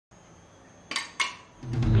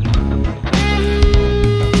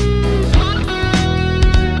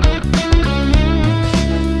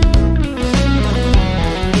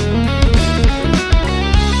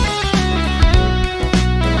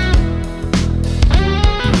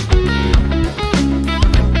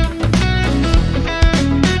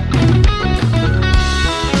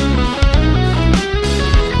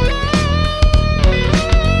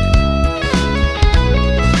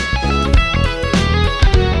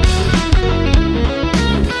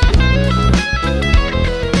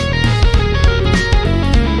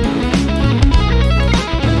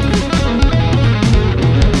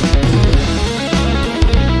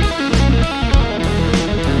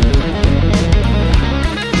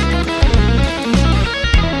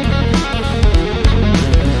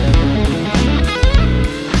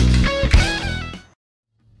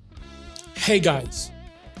Hey guys,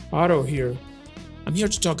 Otto here. I'm here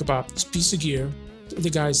to talk about this piece of gear the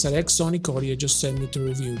guys at Sonic Audio just sent me to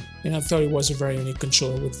review, and I thought it was a very unique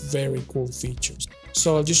controller with very cool features.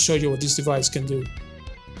 So I'll just show you what this device can do.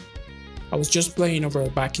 I was just playing over a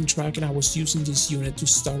backing track and I was using this unit to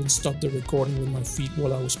start and stop the recording with my feet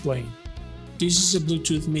while I was playing. This is a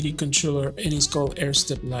Bluetooth MIDI controller and it's called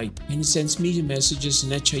Airstep Lite, and it sends MIDI messages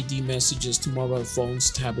and HID messages to mobile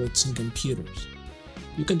phones, tablets and computers.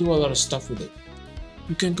 You can do a lot of stuff with it.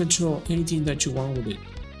 You can control anything that you want with it.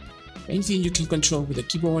 Anything you can control with a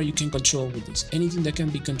keyboard, you can control with this. Anything that can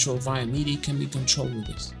be controlled via MIDI can be controlled with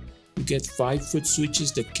this. You get 5-foot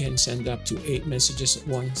switches that can send up to 8 messages at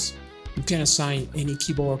once. You can assign any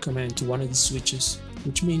keyboard command to one of these switches,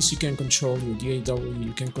 which means you can control your DAW,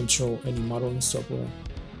 you can control any modeling software.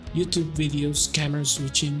 YouTube videos, camera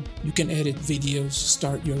switching, you can edit videos,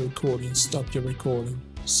 start your recording, stop your recording,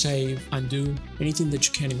 save, undo, anything that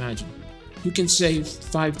you can imagine. You can save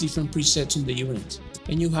 5 different presets on the unit,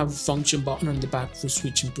 and you have a function button on the back for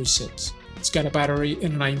switching presets. It's got a battery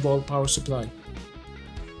and a 9-volt power supply.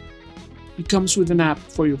 It comes with an app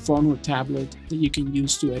for your phone or tablet that you can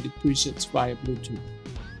use to edit presets via Bluetooth.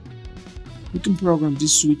 You can program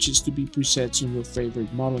these switches to be presets on your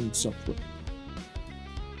favorite modeling software.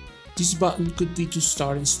 This button could be to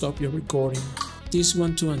start and stop your recording, this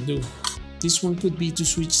one to undo. This one could be to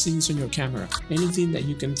switch scenes on your camera, anything that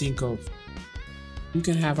you can think of. You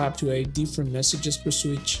can have up to 8 different messages per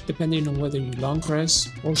switch, depending on whether you long press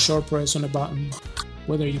or short press on a button,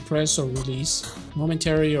 whether you press or release,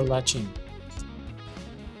 momentary or latching.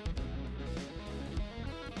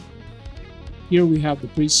 Here we have the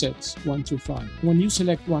presets 1 through 5. When you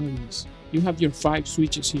select one of these, you have your 5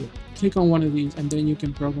 switches here. Click on one of these and then you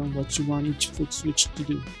can program what you want each foot switch to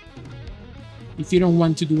do. If you don't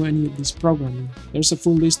want to do any of this programming, there's a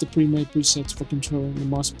full list of pre-made presets for controlling the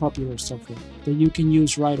most popular software that you can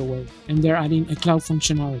use right away, and they're adding a cloud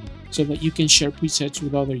functionality so that you can share presets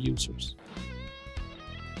with other users.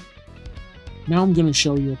 Now I'm going to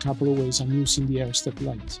show you a couple of ways I'm using the Airstep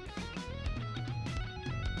Lite.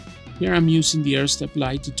 Here I'm using the Airstep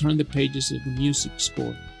Lite to turn the pages of the music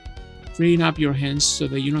score, freeing up your hands so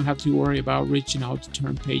that you don't have to worry about reaching out to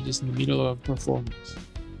turn pages in the middle of a performance.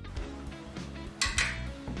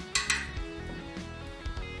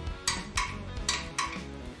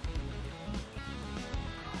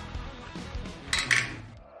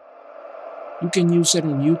 You can use it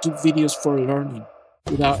on YouTube videos for learning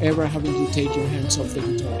without ever having to take your hands off the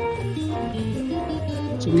guitar.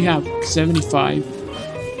 So we have 75,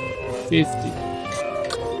 50,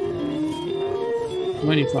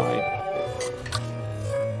 25,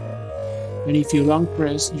 and if you long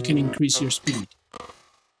press, you can increase your speed.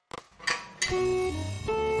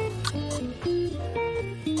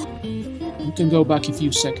 You can go back a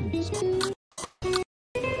few seconds,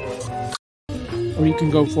 or you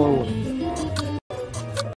can go forward.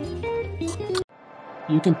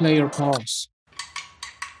 You can play or pause,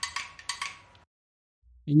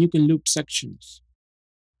 and you can loop sections.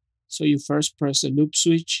 So you first press the loop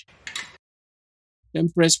switch, then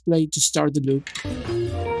press play to start the loop,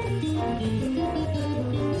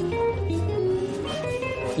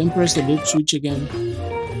 then press the loop switch again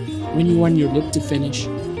when you want your loop to finish,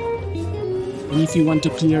 and if you want to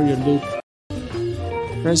clear your loop,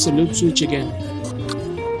 press the loop switch again.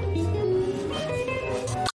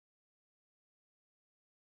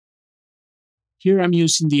 Here I'm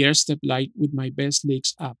using the Airstep Lite with my Best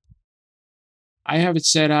Licks app. I have it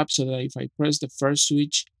set up so that if I press the first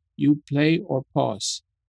switch, you play or pause.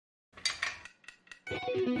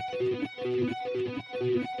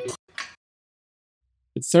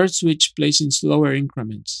 The third switch plays in slower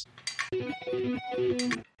increments.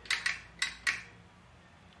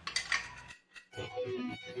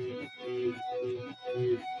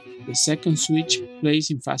 The second switch plays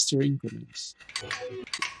in faster increments.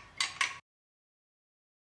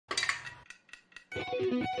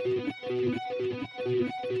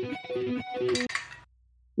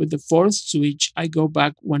 With the fourth switch, I go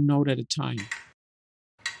back one note at a time.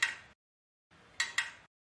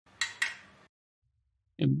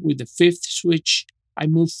 And with the fifth switch, I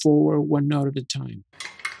move forward one note at a time.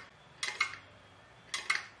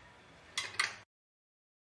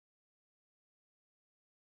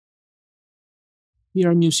 Here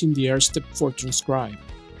I'm using the Airstep for transcribe,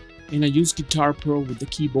 and I use Guitar Pro with the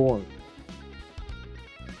keyboard.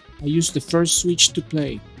 I use the first switch to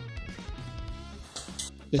play,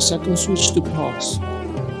 the second switch to pause,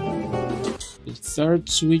 the third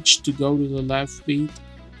switch to go to the left beat,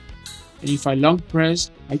 and if I long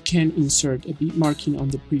press, I can insert a beat marking on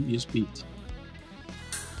the previous beat.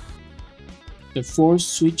 the fourth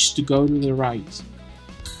switch to go to the right,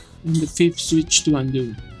 and the fifth switch to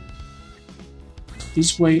undo.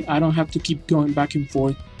 This way I don't have to keep going back and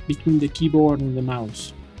forth between the keyboard and the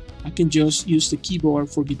mouse. I can just use the keyboard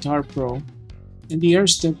for Guitar Pro and the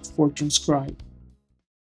Airstep for transcribe.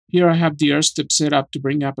 Here I have the Airstep set up to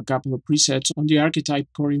bring up a couple of presets on the archetype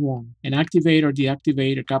Core 1 and activate or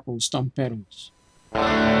deactivate a couple of stomp pedals.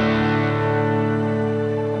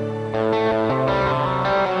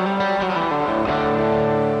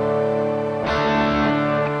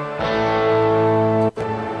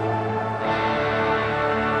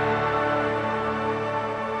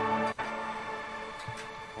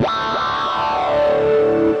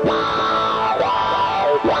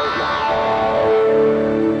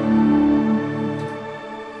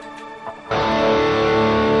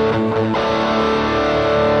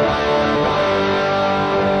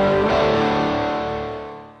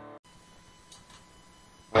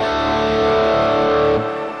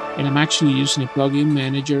 And I'm actually using a plugin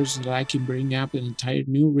manager so that I can bring up an entire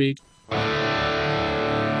new rig with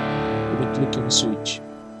a click of a switch.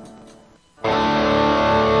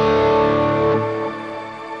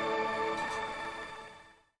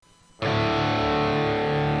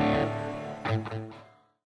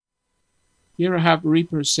 Here I have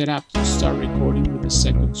Reaper set up to start recording with the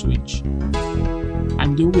second switch.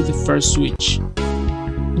 Undo with the first switch.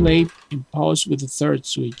 Play and pause with the third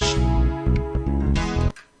switch.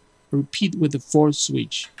 Repeat with the fourth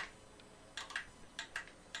switch.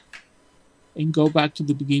 And go back to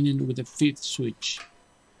the beginning with the fifth switch.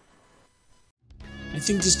 I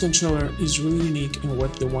think this controller is really unique and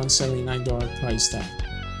worth the $179 price tag.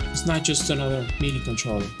 It's not just another MIDI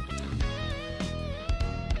controller.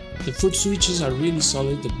 The foot switches are really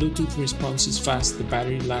solid, the Bluetooth response is fast, the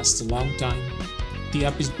battery lasts a long time, the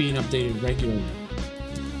app is being updated regularly.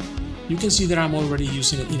 You can see that I'm already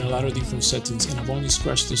using it in a lot of different settings and I've only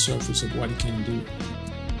scratched the surface of what it can do.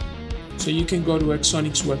 So you can go to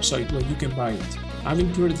Exonic's website where you can buy it. I've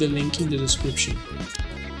included the link in the description.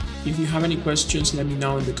 If you have any questions, let me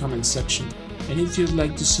know in the comment section. And if you'd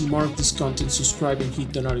like to see more of this content, subscribe and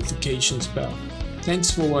hit the notifications bell.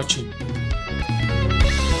 Thanks for watching.